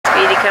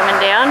coming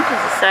down to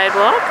the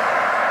sidewalk.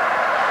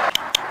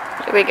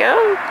 Here we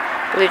go.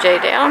 Blue jay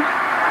down.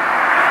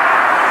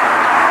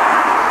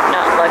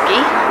 Not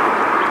lucky.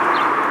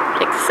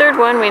 Take the third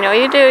one. We know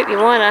you do it. You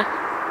wanna.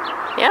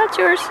 Yeah, it's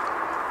yours.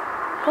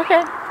 Go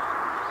ahead.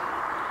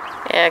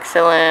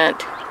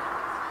 Excellent.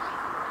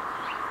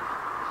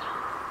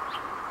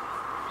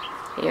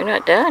 You're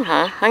not done,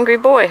 huh? Hungry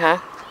boy, huh?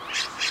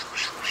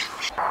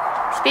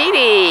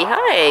 Speedy!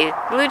 Hi,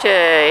 blue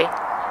jay.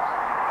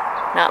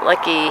 Not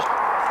lucky.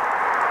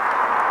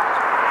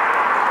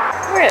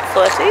 We're at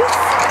Fluffy's.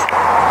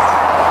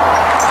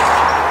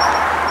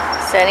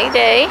 Sunny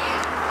day.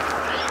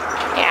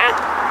 Yeah.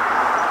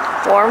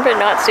 Warm but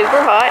not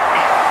super hot.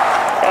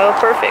 So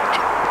perfect.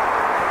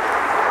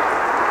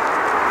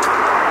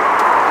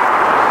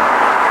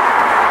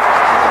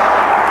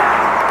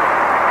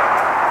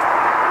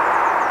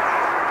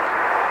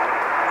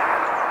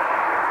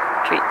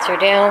 Treats are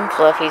down.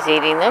 Fluffy's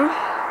eating them.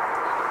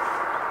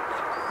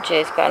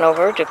 Jay's gone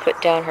over to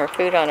put down her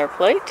food on her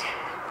plate.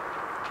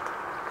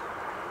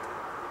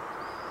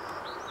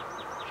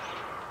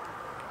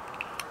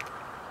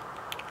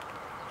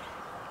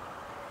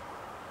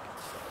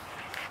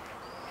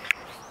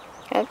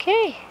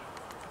 Okay.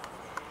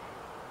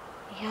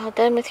 You all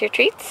done with your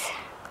treats?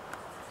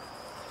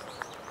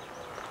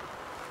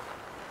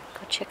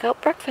 Go check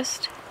out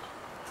breakfast.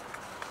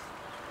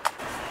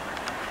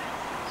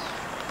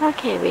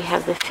 Okay, we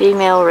have the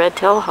female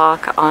red-tailed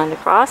hawk on the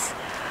cross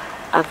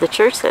of the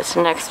church that's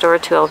next door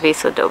to El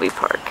Viso Adobe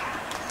Park.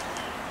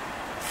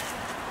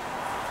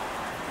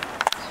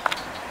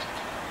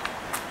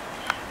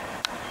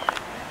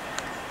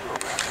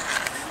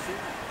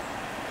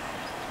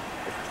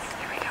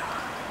 There we go.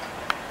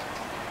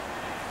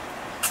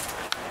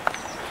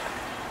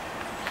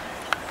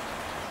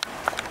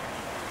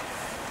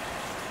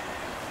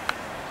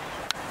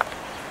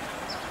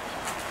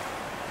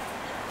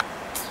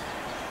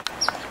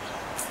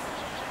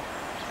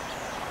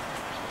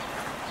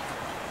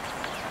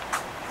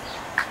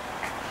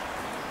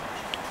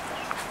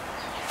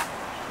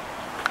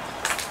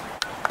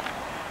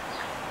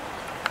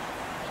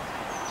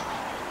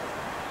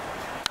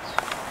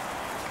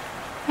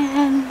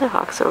 And the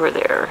hawk's over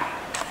there.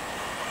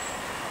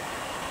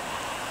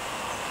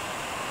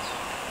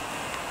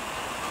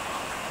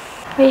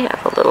 We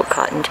have a little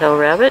cottontail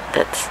rabbit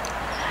that's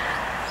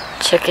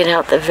checking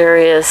out the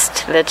various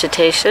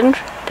vegetation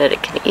that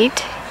it can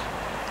eat.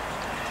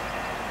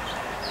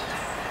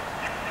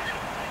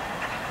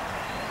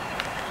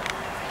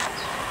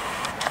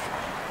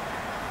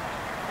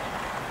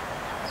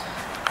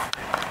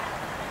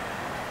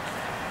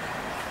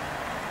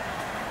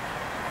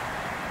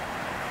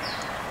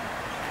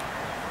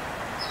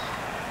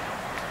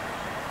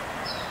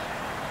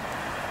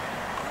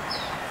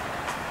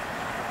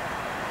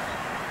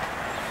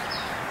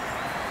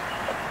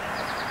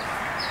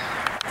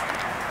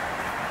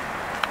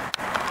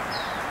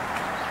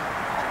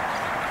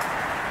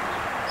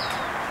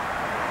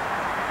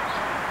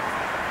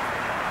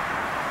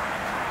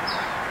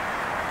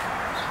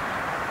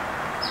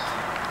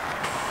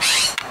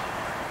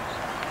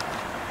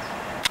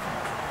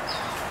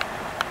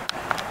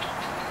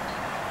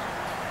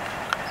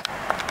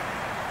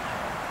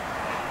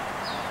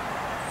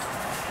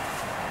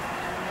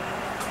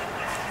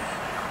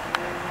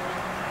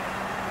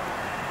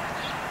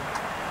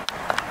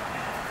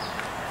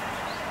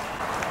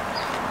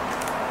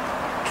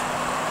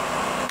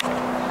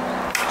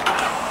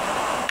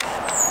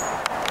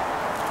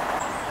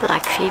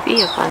 Black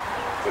Phoebe up on.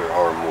 There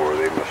are more,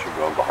 they must have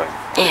gone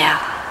behind. Yeah.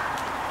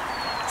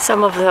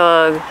 Some of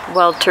the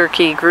wild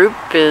turkey group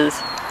is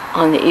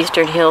on the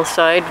eastern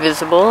hillside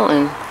visible,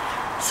 and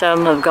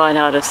some have gone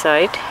out of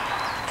sight.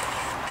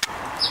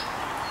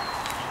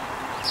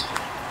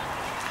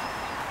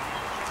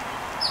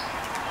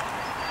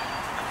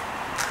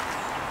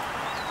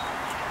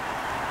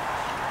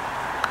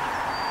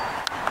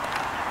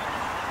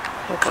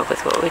 We'll go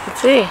with what we can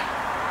see.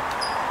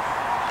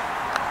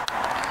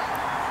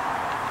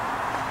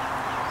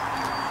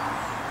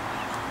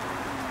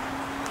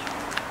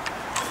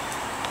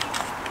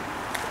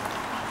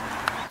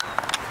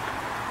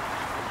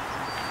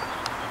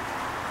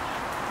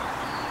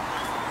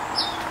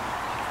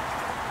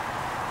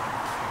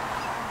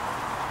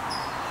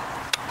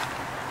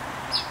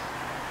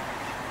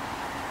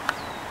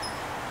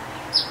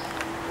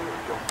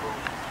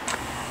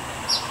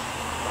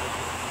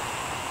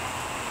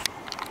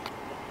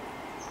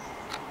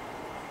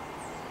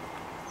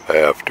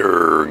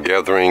 After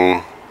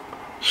gathering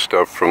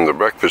stuff from the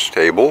breakfast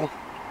table,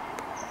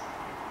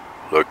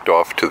 looked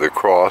off to the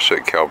cross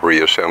at Calvary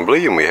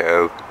Assembly, and we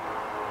have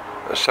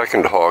a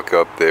second hawk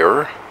up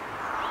there.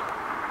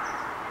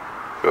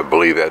 I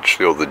believe that's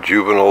still the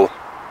juvenile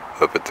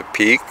up at the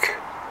peak,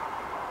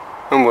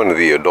 and one of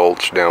the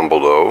adults down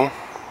below.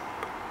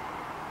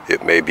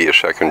 It may be a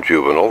second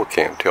juvenile,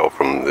 can't tell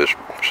from this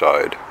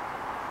side.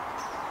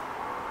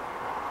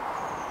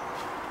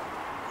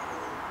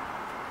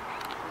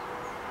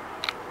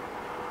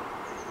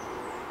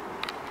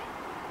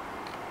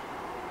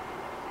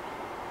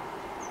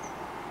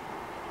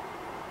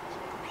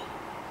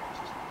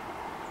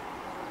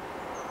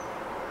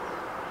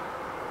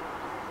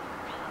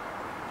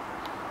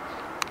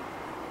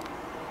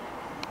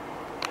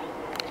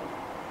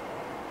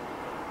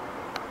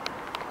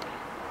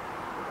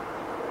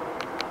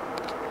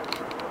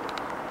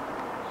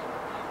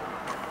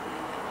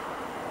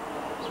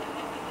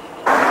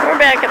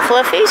 back at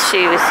Fluffy's.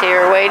 She was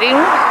here waiting.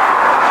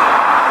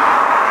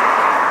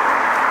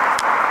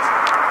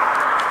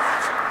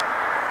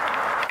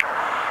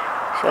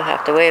 She'll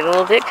have to wait a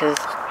little bit because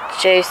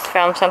Jay's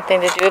found something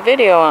to do a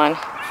video on.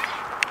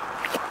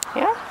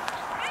 Yeah?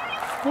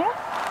 Yeah?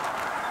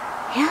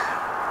 Yeah?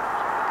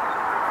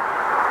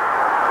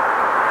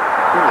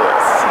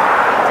 Yes.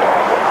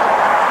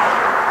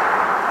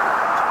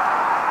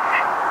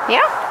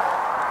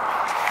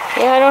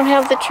 Yeah? Yeah, I don't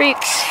have the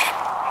treats.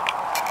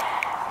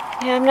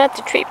 Yeah, I'm not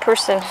the treat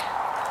person.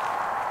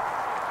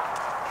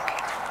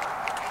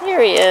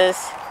 Here he is.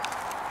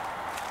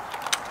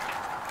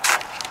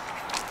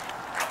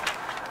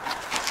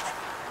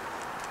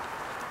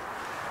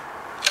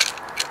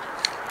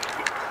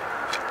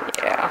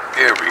 Yeah.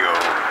 Here we go.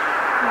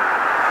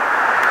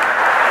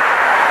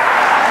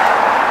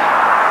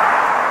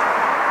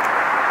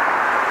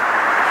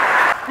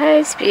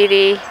 Hi,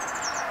 Speedy.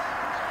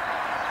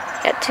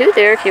 Got 2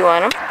 there if you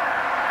want them.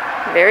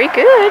 Very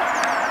good.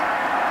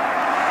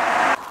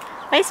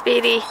 Hi,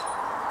 Speedy.